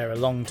been out there a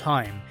long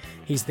time.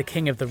 He's the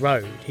king of the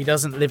road. He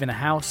doesn't live in a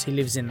house, he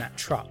lives in that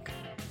truck."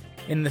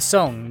 In the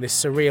song, this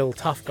surreal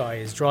tough guy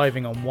is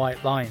driving on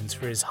white lines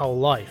for his whole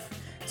life,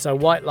 so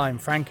White Line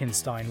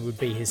Frankenstein would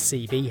be his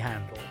CB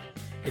handle.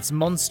 It's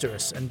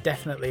monstrous and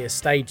definitely a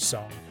stage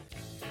song.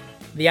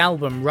 The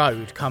album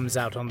Road comes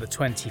out on the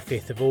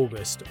 25th of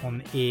August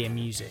on Ear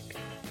Music.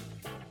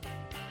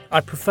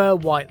 I prefer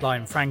White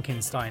Line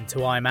Frankenstein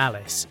to I'm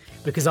Alice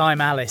because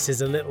I'm Alice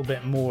is a little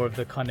bit more of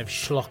the kind of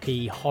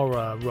schlocky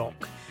horror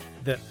rock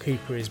that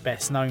Cooper is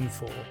best known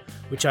for,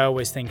 which I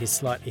always think is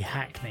slightly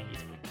hackneyed.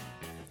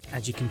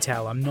 As you can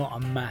tell, I'm not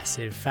a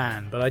massive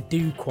fan, but I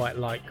do quite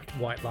like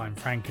White Line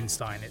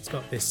Frankenstein. It's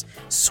got this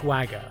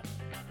swagger.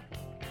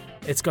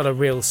 It's got a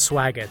real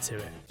swagger to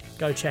it.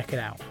 Go check it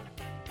out.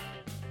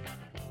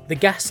 The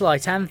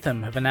Gaslight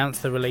Anthem have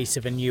announced the release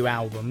of a new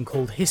album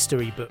called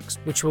History Books,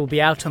 which will be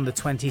out on the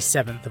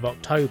 27th of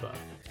October.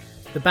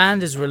 The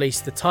band has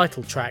released the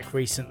title track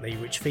recently,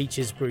 which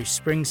features Bruce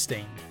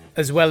Springsteen,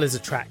 as well as a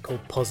track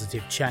called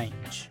Positive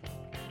Change.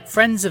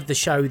 Friends of the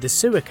show, the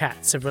Sewer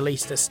Cats, have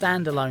released a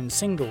standalone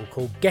single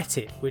called Get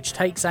It, which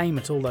takes aim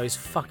at all those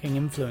fucking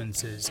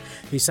influencers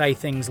who say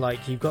things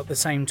like, "You've got the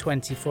same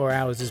 24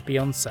 hours as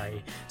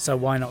Beyonce, so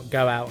why not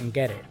go out and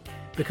get it?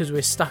 Because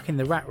we're stuck in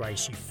the rat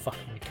race, you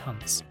fucking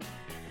cunts."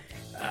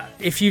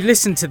 If you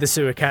listen to the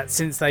Sewer Cats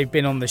since they've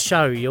been on the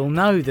show, you'll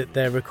know that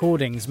their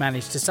recordings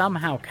managed to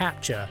somehow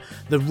capture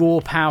the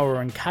raw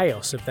power and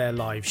chaos of their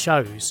live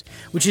shows,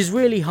 which is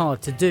really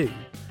hard to do.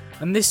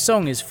 And this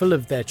song is full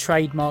of their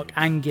trademark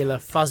angular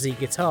fuzzy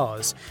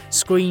guitars,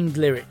 screamed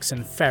lyrics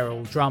and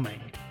feral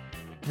drumming.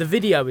 The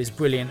video is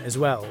brilliant as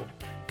well.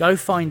 Go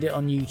find it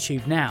on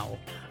YouTube now,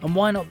 and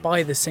why not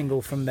buy the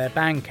single from their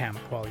Bandcamp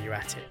while you're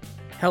at it?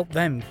 Help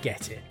them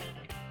get it.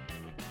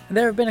 And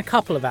there have been a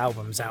couple of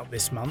albums out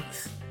this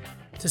month.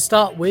 To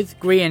start with,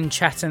 Grian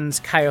Chatton's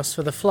Chaos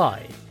for the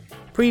Fly.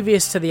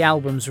 Previous to the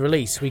album's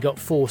release, we got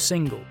 4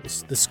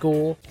 singles: The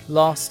Score,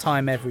 Last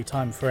Time Every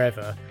Time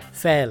Forever,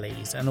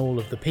 Fairlies and All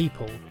of the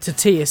People, to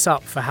tee us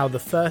up for how the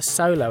first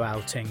solo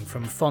outing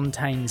from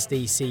Fontaines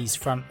DC's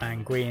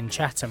frontman Grian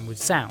Chatton would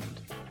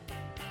sound.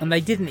 And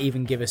they didn't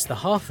even give us the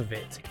half of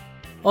it.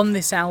 On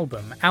this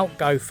album, out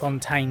go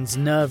Fontaines'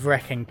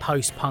 nerve-wracking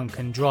post-punk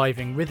and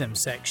driving rhythm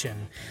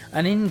section,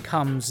 and in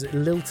comes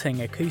lilting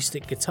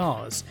acoustic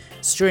guitars,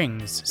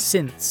 strings,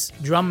 synths,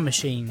 drum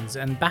machines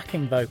and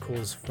backing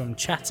vocals from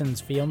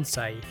Chatton's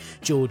fiancée,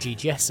 Georgie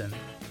Jessen.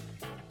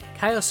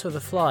 Chaos for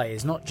the Fly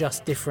is not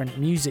just different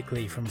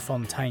musically from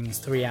Fontaines'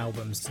 3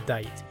 albums to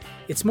date,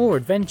 it's more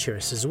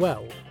adventurous as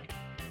well.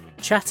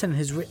 Chatton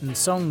has written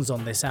songs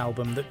on this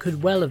album that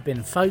could well have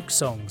been folk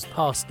songs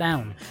passed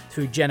down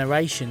through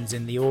generations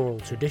in the oral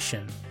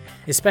tradition,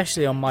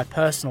 especially on my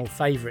personal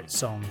favourite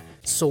song,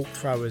 Salt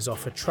Throwers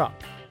Off a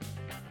Truck,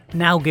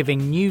 now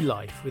giving new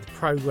life with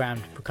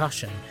programmed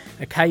percussion,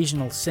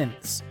 occasional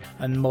synths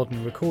and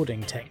modern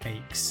recording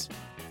techniques.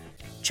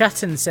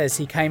 Chatton says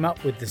he came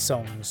up with the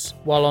songs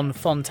while on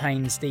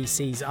Fontaines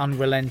DC's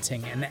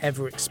unrelenting and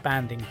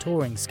ever-expanding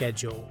touring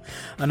schedule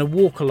and a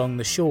walk along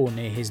the shore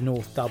near his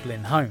North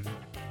Dublin home.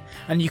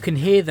 And you can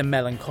hear the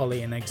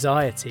melancholy and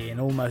anxiety in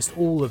almost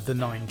all of the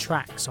 9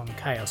 tracks on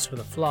Chaos for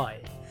the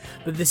Fly.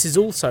 But this is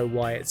also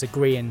why it's a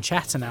Grian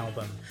Chatton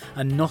album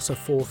and not a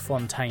 4th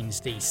Fontaines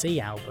DC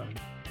album.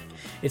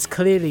 It's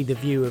clearly the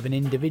view of an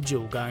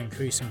individual going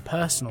through some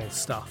personal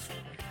stuff,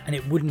 and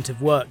it wouldn't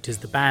have worked as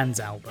the band's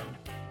album.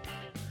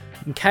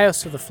 And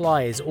Chaos for the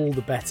Fly is all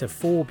the better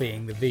for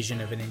being the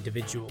vision of an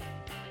individual,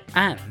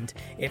 and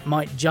it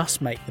might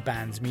just make the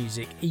band's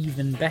music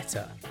even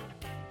better.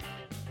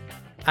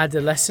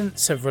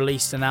 Adolescents have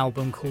released an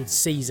album called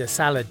Caesar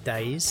Salad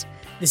Days.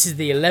 This is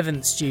the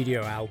 11th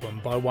studio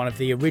album by one of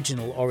the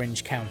original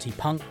Orange County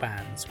punk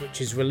bands, which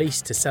is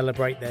released to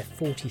celebrate their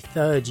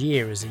 43rd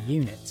year as a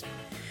unit.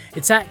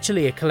 It's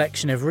actually a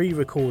collection of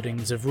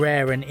re-recordings of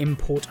rare and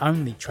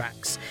import-only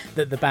tracks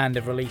that the band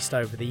have released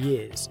over the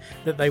years,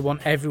 that they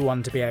want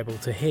everyone to be able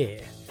to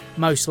hear,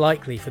 most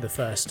likely for the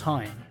first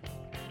time.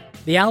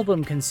 The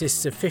album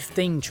consists of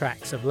 15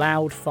 tracks of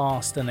loud,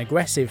 fast and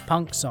aggressive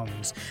punk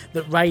songs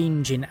that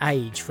range in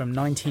age from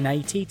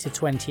 1980 to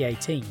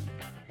 2018.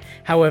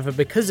 However,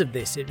 because of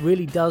this, it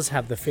really does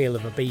have the feel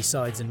of a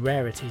B-sides and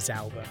rarities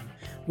album,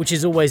 which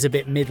is always a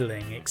bit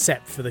middling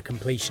except for the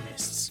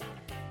completionists.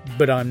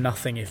 But I'm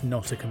nothing if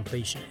not a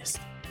completionist.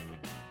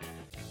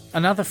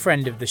 Another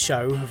friend of the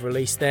show have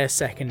released their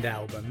second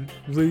album.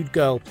 Rude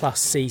Girl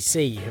plus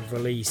CC have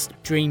released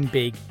Dream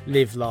Big,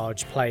 Live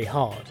Large, Play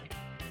Hard.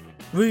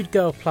 Rude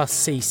Girl plus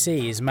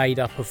CC is made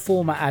up of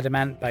former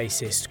Adamant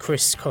bassist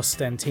Chris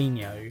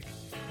Costantino,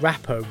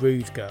 rapper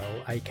Rude Girl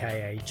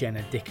aka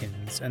Jenna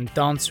Dickens, and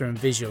dancer and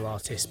visual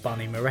artist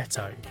Bunny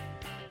Moretto.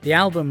 The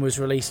album was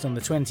released on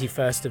the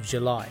 21st of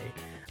July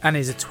and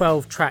is a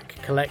 12-track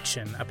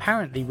collection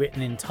apparently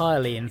written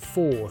entirely in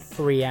 4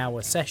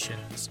 3-hour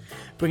sessions,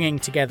 bringing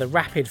together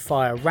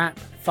rapid-fire rap,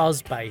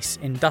 fuzz bass,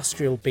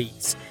 industrial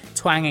beats,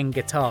 twanging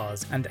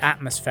guitars and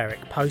atmospheric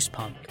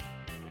post-punk.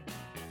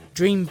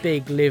 Dream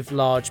Big, Live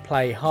Large,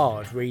 Play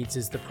Hard reads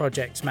as the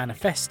project's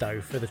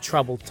manifesto for the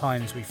troubled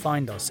times we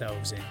find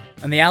ourselves in,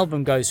 and the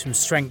album goes from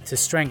strength to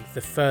strength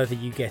the further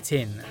you get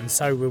in, and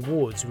so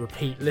rewards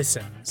repeat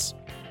listens.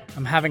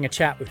 I'm having a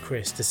chat with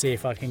Chris to see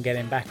if I can get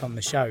him back on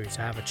the show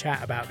to have a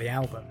chat about the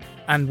album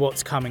and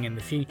what's coming in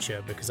the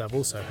future, because I've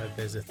also heard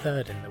there's a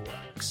third in the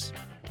works.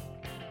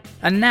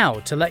 And now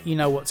to let you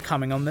know what's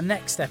coming on the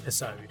next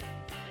episode.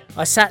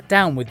 I sat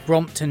down with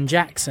Brompton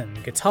Jackson,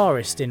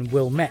 guitarist in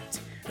Wilmette,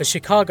 a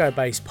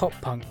Chicago-based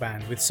pop-punk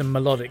band with some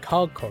melodic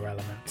hardcore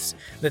elements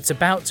that's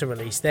about to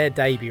release their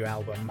debut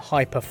album,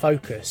 Hyper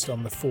Focused,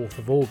 on the 4th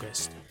of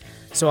August,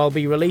 so I'll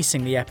be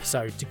releasing the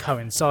episode to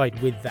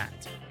coincide with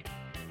that.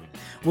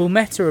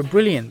 Wilmette are a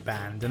brilliant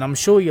band, and I'm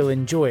sure you'll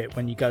enjoy it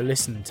when you go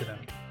listen to them.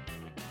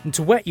 And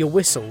to wet your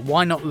whistle,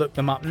 why not look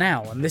them up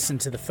now and listen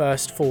to the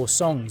first 4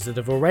 songs that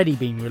have already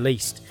been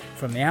released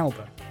from the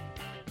album?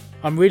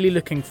 I'm really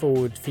looking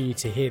forward for you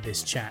to hear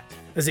this chat,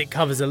 as it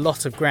covers a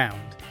lot of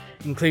ground,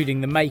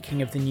 including the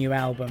making of the new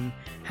album,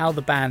 how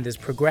the band has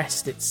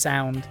progressed its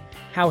sound,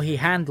 how he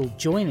handled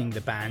joining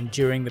the band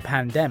during the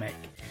pandemic,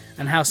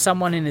 and how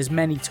someone in as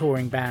many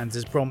touring bands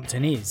as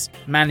Brompton is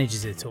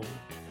manages it all.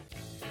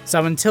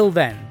 So until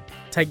then,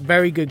 take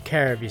very good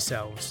care of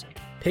yourselves,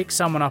 pick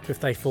someone up if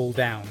they fall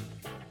down,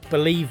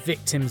 believe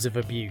victims of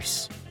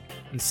abuse,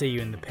 and see you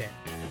in the pit.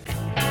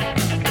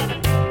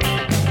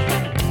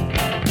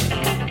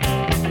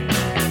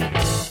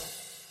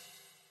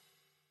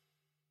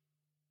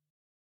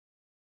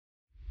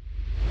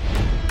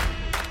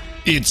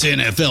 It's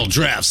NFL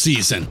draft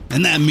season,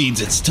 and that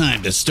means it's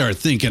time to start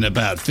thinking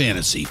about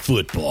fantasy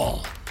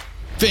football.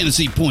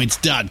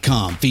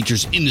 FantasyPoints.com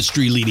features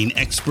industry-leading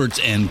experts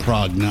and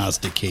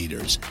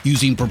prognosticators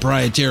using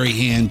proprietary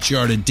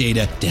hand-charted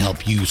data to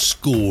help you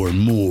score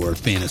more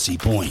fantasy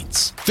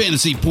points.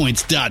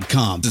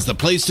 FantasyPoints.com is the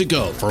place to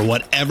go for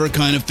whatever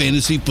kind of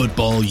fantasy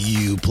football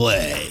you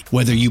play.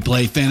 Whether you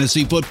play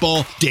fantasy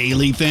football,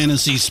 daily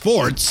fantasy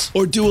sports,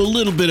 or do a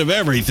little bit of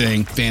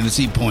everything,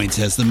 Fantasy Points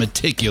has the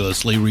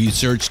meticulously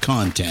researched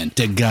content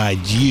to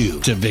guide you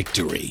to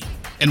victory.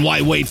 And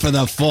why wait for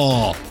the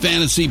fall?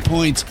 Fantasy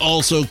Points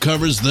also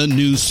covers the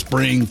new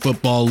spring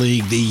football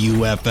league, the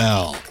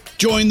UFL.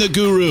 Join the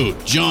guru,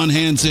 John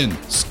Hansen,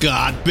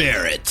 Scott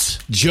Barrett,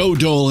 Joe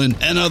Dolan,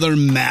 and other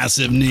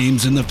massive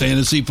names in the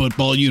fantasy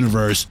football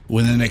universe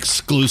with an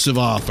exclusive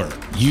offer.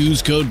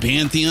 Use code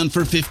Pantheon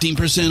for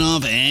 15%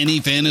 off any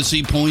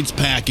Fantasy Points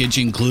package,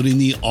 including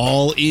the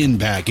all-in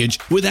package,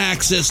 with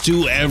access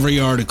to every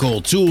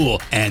article, tool,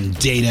 and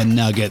data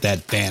nugget that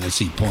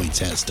Fantasy Points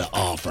has to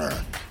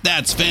offer.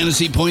 That's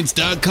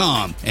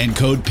FantasyPoints.com and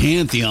code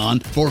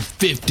Pantheon for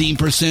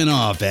 15%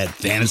 off at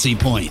Fantasy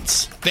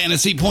Points.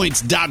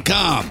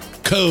 FantasyPoints.com,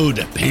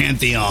 code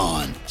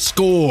Pantheon.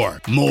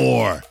 Score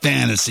more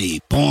fantasy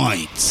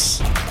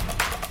points.